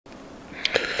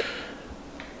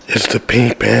It's the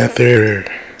Pink Panther.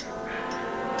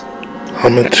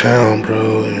 I'm in town,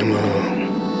 bro, and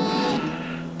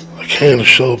I came to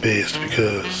showbiz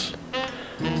because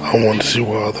I wanted to see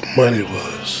where all the money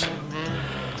was.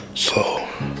 So,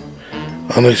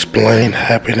 unexplained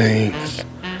happenings.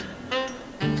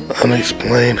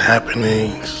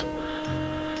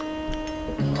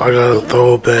 I got a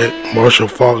throwback Marshall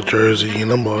Falk jersey,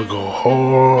 and I'm gonna go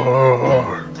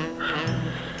hard.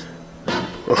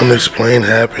 Unexplained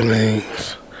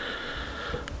happenings.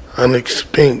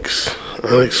 Unexpinks.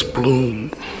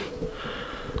 Unexplode.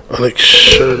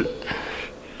 Unexshirt.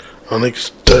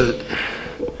 Unexdirt.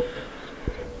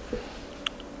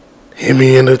 Hit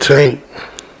me in the tank.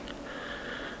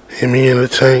 Hit me in the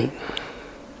tank.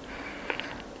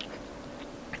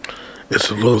 It's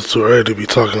a little too early to be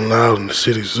talking loud in the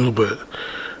city zoo, but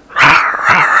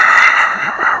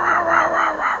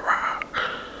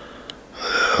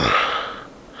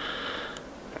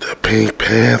the Pink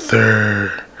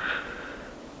Panther.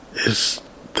 It's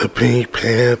the Pink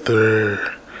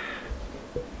Panther.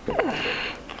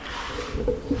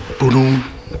 Boom,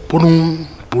 boom,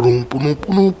 boom, boom,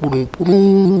 boom, boom, boom,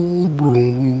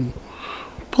 boom,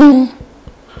 boom.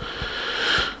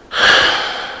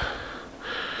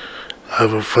 I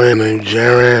have a friend named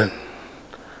Jaron.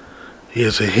 He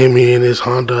has a Hemi in his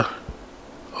Honda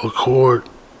Accord.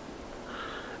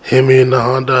 Hemi in the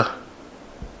Honda.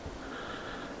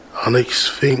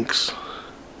 Unexphinx.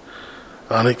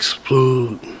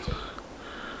 Unexplode.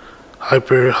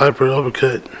 Hyper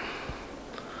uppercut.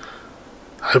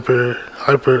 Hyper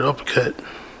uppercut.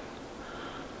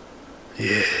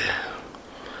 Yeah.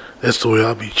 That's the way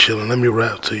I'll be chilling. Let me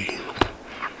rap to you.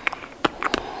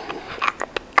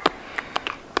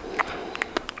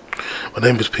 My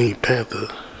name is Pink Panther.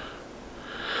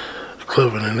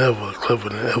 Clever than ever, clever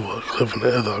than ever, clever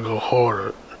than ever. I go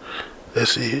harder.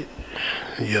 That's it.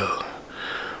 Yeah.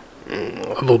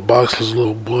 I was boxing this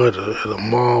little boy at a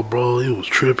mall, bro. He was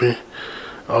tripping.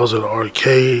 I was at an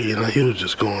arcade and he was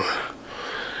just going.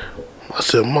 I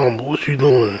said, "Mama, what you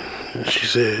doing?" And she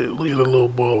said, "Look at the little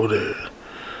boy over there."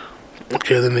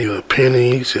 Okay, then he got a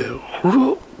penny. He said,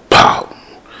 "Whoop, pow."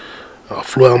 I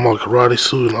flew out my karate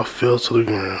suit and I fell to the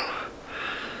ground.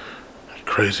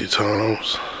 Crazy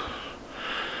times.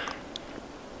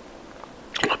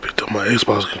 I picked up my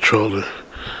Xbox controller.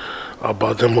 I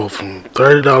bought them up from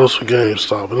 $30 from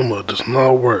GameStop, and them up does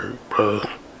not work, bro.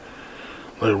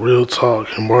 Like real talk.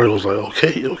 And Mario was like,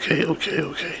 okay.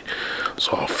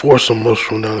 So I forced a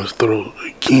mushroom down his throat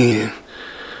again.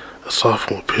 Aside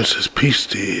from what Princess Peach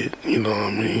did, you know what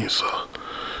I mean? So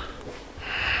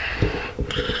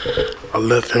I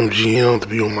left MGM to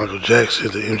be with Michael Jackson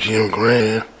at the MGM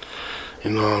Grand. You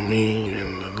know what I mean?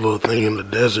 And the little thing in the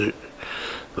desert,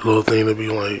 the little thing to be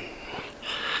like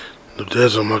the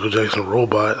desert Michael Jackson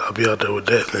robot, I'll be out there with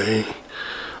that thing.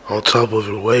 On top of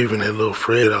it waving that little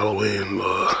Fred all the way in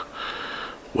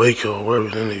Waco, wherever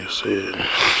that nigga said.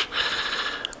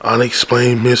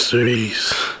 Unexplained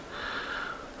mysteries.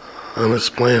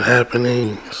 Unexplained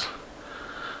happenings.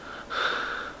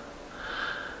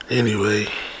 Anyway,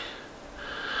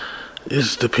 this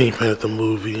is the Pink Panther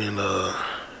movie, and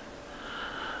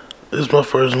this is my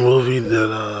first movie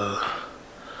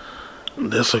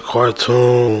that's a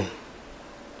cartoon.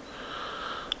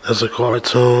 That's a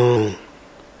cartoon.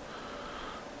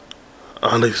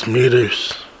 Onyx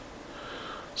meters.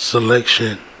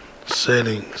 Selection.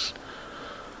 Settings.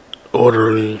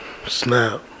 Ordering.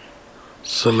 Snap.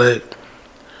 Select.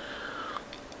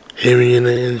 Hit me in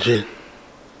the engine.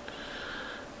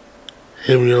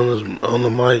 Hit me on the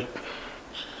mic.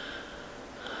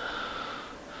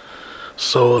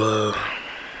 So,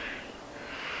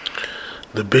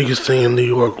 the biggest thing in New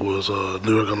York was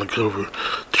New York Undercover.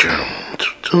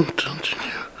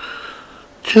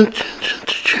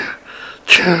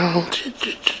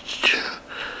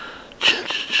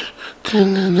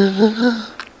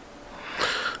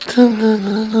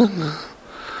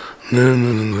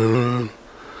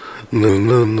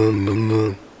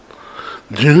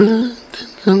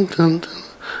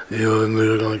 Yo, New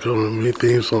York Undercover, me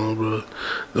theme song, bro.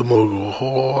 The mo go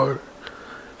hard.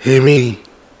 Hit me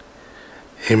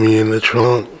in the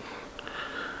trunk.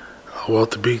 I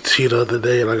walked the Big T the other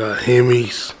day and I got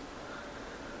Hemis.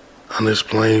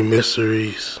 Unexplained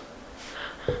mysteries.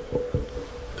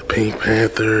 The Pink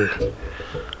Panther.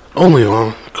 Only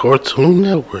on Cartoon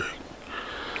Network.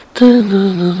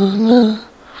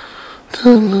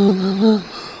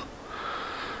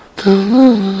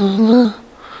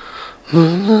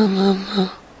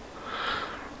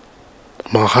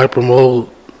 My hyper mode,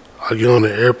 I get on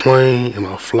the airplane and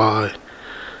I fly,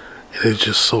 and it's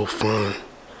just so fun.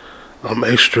 I'm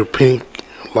extra pink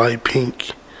light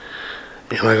pink,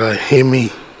 and I got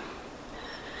Hemi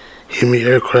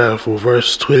aircraft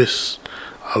reverse twist.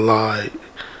 I lied.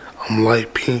 I'm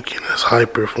light pink and that's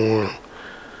hyper form.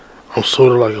 I'm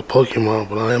sort of like a Pokemon,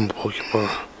 but I am a Pokemon.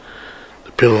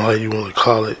 Depending on how you want to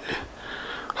call it.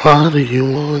 How do you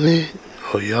want it?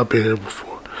 Oh yeah, I've been here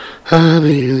before. How do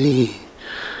you need?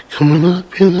 Coming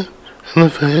up in the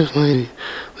fast lane.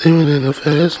 Living in the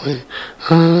fast lane.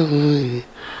 How do you need?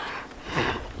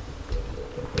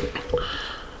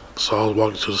 So I was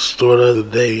walking to the store the other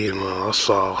day and I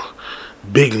saw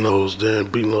Big Nose there,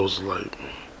 and Big Nose was like,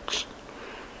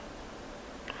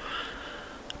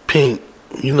 Pink,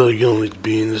 you know you don't need to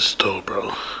be in this store,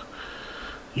 bro.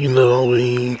 You know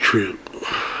we ain't trip.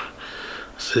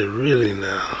 I said, really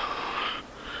now?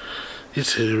 He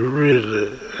said,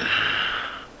 really?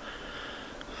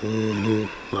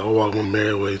 I walked my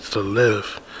merry way to the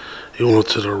left. He went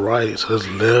to the right, so that's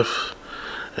left,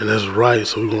 and that's right.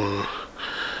 So we're gonna.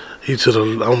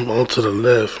 I'm to the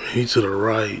left, he to the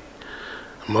right.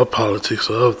 My politics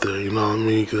are up there, you know what I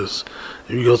mean? Because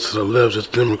if you go to the left, that's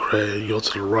Democrat. You go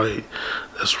to the right,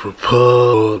 that's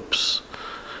Repubs.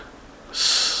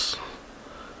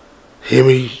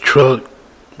 Hemi truck,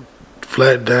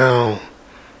 flat down.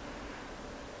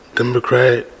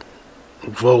 Democrat,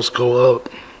 votes go up.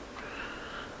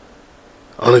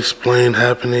 Unexplained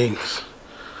happenings.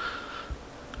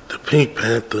 The Pink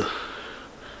Panther.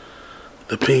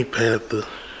 The Pink Panther.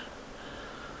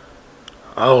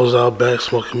 I was out back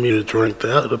smoking me to drink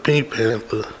that. The Pink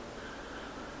Panther.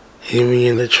 Hit me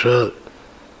in the truck.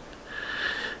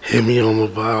 Hit me on the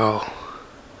vial.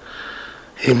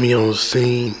 Hit me on the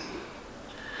scene.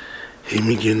 Hit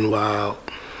me getting wild.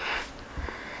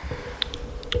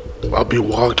 I'll be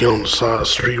walking on the side of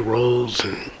street roads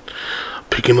and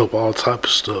picking up all type of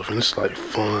stuff, and it's like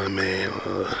fun, man.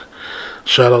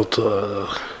 Shout out to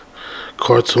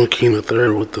Cartoon King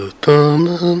III with the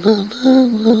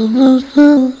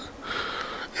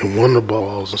and Wonder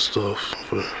Balls and stuff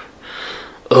for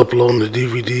uploading the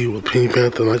DVD with Pink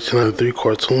Panther 1993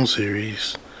 cartoon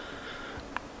series,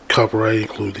 copyright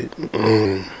included.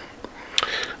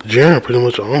 Jaron pretty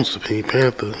much owns the Pink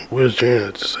Panther. Where's Jaron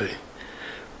at to say?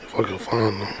 If I can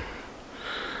find them.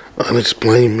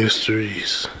 Unexplained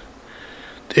mysteries.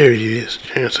 There he is.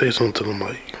 Jaron, say something to the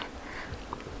mic.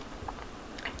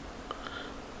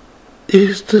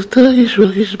 It's the day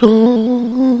he's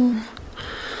born.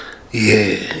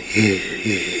 Yeah.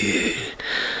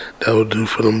 That would do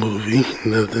for the movie.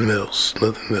 Nothing else.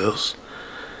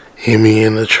 Hit me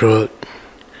in the truck.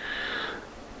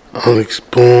 Onyx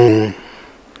Boom.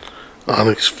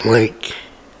 Onyx Flank.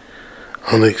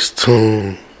 Onyx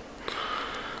Tune.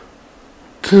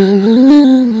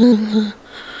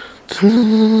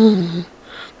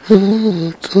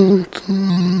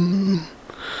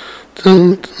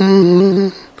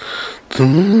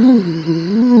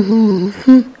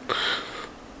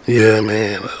 Yeah,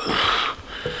 man.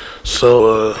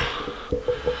 So,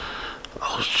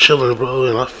 I was chilling, bro,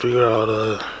 and I figured out,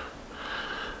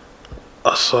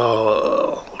 I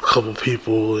saw a couple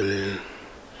people, and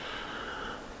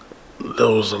there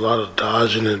was a lot of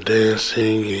dodging and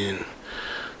dancing and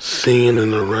singing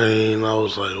in the rain. I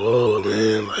was like, whoa,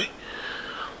 man, like,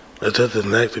 is that the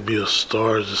knack to be a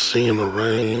star, just singing in the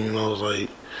rain? And I was like,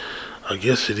 I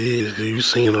guess it is, because you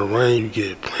sing in the rain, you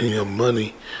get plenty of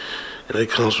money. And that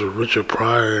comes with Richard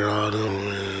Pryor and all them,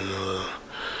 and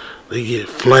they get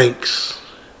flanks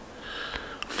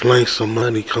of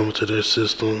money coming to their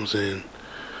systems and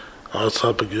all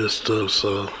type of good stuff.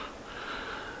 So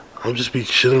I'm just be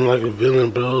chilling like a villain,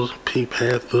 bro. Pink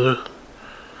Panther,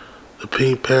 the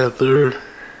Pink Panther.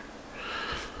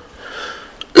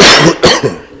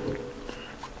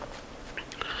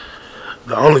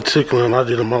 The only tickling I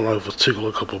did in my life was tickle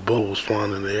a couple bubbles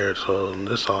flying in the air, so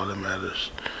that's all that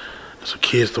matters. So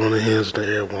kids throwing their hands in the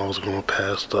air when I was going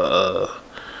past the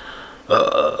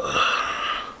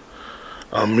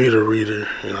meter reader,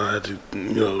 and I had to,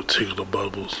 tickle the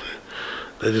bubbles.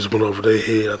 They just went over their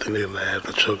head. I think they laughed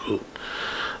and chuckled.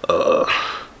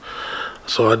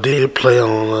 So I did play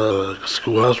on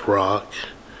Schoolhouse Rock,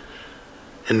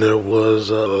 and there was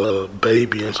a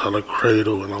baby inside a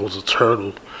cradle, and I was a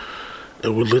turtle.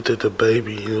 And we looked at the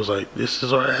baby, and it was like, this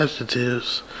is our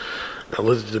adjectives. And I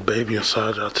looked at the baby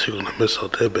inside, I tickled and messed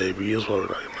up that baby. It was probably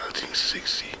like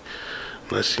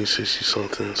 1960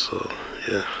 something, so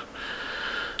yeah.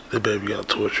 That baby got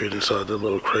tortured inside that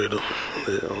little cradle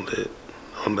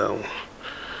on that one.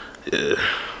 Yeah.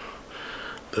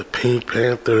 The Pink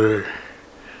Panther.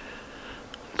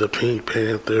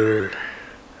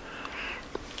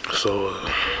 So,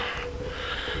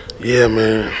 yeah,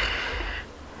 man.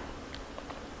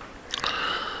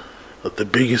 The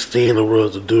biggest thing in the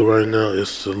world to do right now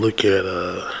is to look at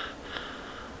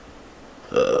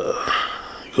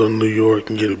go to New York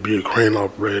and be a crane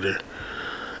operator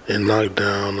and knock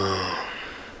down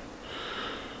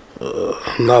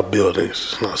not buildings.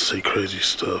 Just not say crazy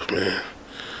stuff, man.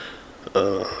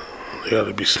 They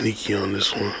gotta be sneaky on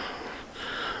this one.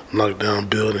 Knock down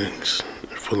buildings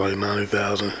for like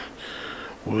 90,000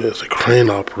 as a crane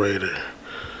operator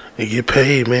and get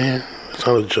paid, man. It's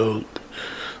not a joke.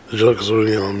 The joke is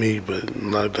really on me, but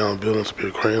knock down buildings to be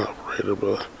a crane operator,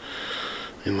 bro.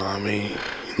 You know what I mean?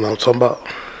 You know what I'm talking about?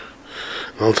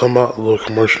 You know what I'm talking about? A little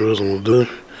commercialism will do.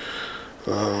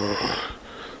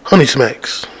 Honey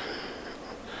Smacks.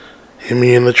 Hit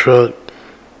me in the truck.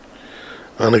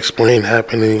 Unexplained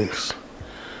happenings.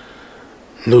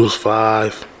 News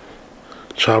 5.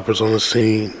 Choppers on the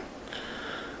scene.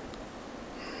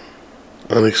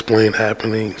 Unexplained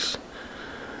happenings.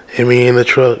 Hit me in the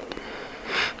truck.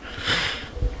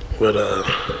 But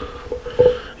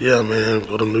yeah, man,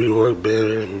 go to New York,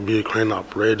 man, and be a crane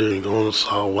operator and go on the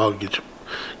sidewalk, get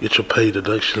your pay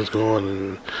deductions going,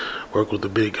 and work with the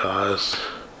big guys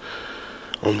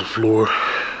on the floor.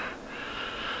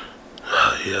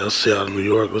 Yeah, let's see out of New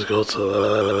York. Let's go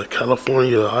to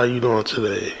California. How you doing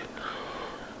today?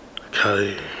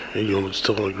 Okay, you gonna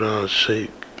still on the ground, shake,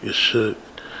 get shook.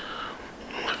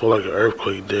 I feel like an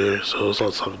earthquake there, so let's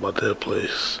not talk about that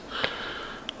place.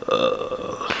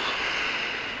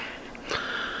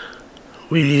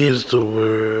 We is the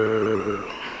world.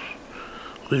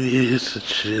 We is the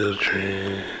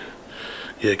children.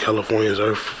 Yeah, California's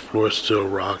earth floor is still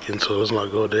rocking, so let's not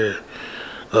go there.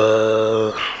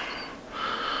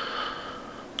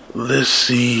 Let's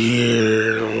see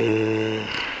here.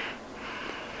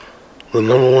 The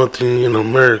number one thing in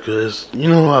America is, you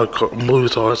know how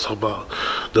movies always talk about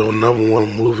the number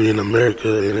one movie in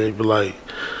America, and they be like,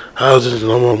 how is this the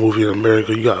number one movie in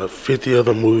America? You got 50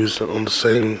 other movies on the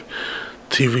same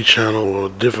TV channel or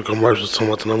different commercials talking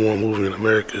about the number one movie in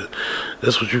America.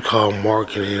 That's what you call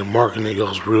marketing, and marketing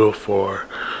goes real far.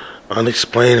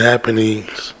 Unexplained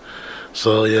happenings.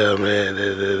 So yeah, man,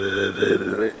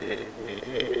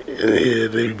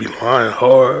 they be lying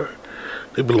hard.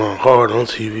 They be lying hard on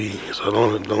TV. So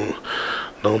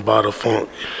don't buy the funk.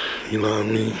 You know what I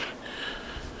mean?